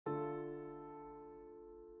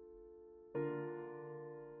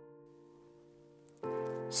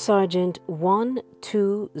Sargent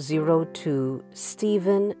 1202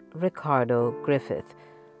 Stephen Ricardo Griffith,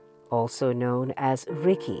 also known as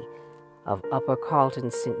Ricky, of Upper Carlton,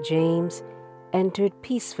 St. James, entered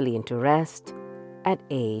peacefully into rest at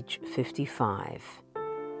age 55.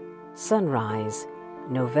 Sunrise,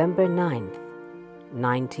 November 9th,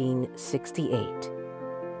 1968.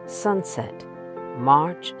 Sunset,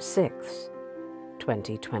 March 6th,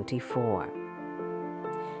 2024.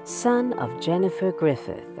 Son of Jennifer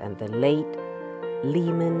Griffith and the late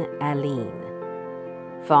Lyman Alleyne,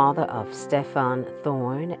 father of Stefan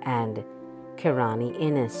Thorne and Keranie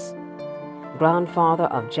Inniss, grandfather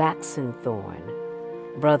of Jaxson Thorne,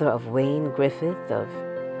 brother of Wayne Griffith of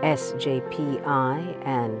SJPI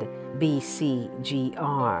and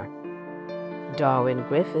BCGR, Darwin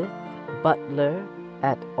Griffith, Butler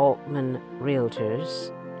at Altman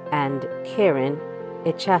Realtors, and Keranie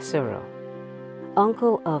Echasseriau,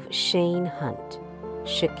 uncle of Shane Hunte,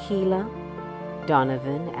 Shaquilla,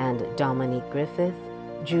 Donavan and Dominique Griffith,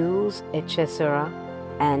 Jules, Echasseriau,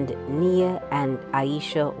 and Nia and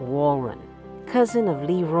Ayeisha Walron, cousin of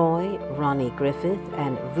Leroy, Ronnie Griffith,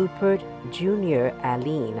 and Rupert, Juniour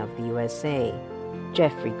Alleyne of the USA,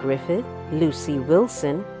 Jeffrey Griffith, Lucy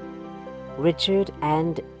Wilson, Richard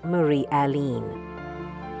and Marie Alleyne,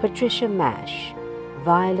 Patricia Mash,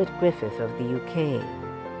 Violet Griffith of the UK,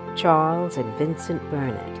 Charles and Vincent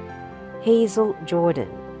Burnett, Hazel Jordan,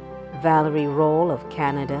 Valerie Roll of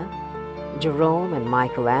Canada, Jerome and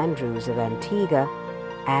Michael Andrews of Antigua,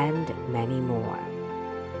 and many more.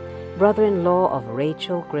 Brother-in-law of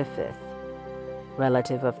Rachel Griffith,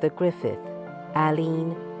 relative of the Griffith,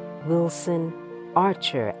 Alleyne, Wilson,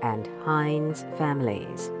 Archer, and Hines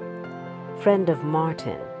families. Friend of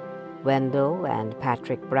Martin, Wendell and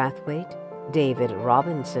Patrick Brathwaite, David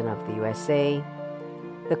Robinson of the USA,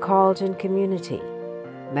 the Carlton community,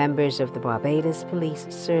 members of the Barbados Police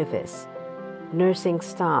Service, nursing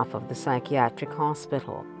staff of the psychiatric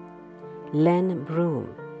hospital, Len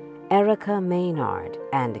Broom, Erica Maynard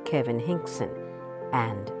and Kevin Hinkson,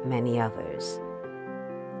 and many others.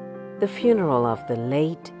 The funeral of the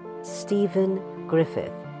late Stephen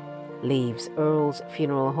Griffith leaves Earl's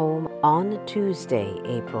Funeral Home on Tuesday,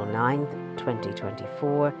 April 9th,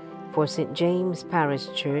 2024, for St. James Parish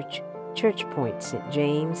Church, Church Point, St.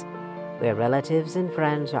 James, where relatives and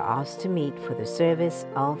friends are asked to meet for the service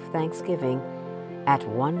of Thanksgiving at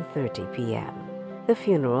 1:30 p.m. The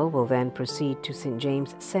funeral will then proceed to St.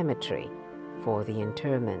 James Cemetery for the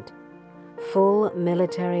interment. Full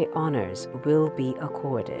military honors will be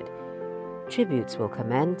accorded. Tributes will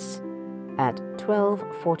commence at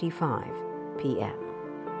 12:45 p.m.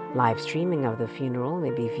 Live streaming of the funeral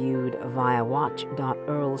may be viewed via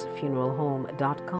watch.earlsfuneralhome.com.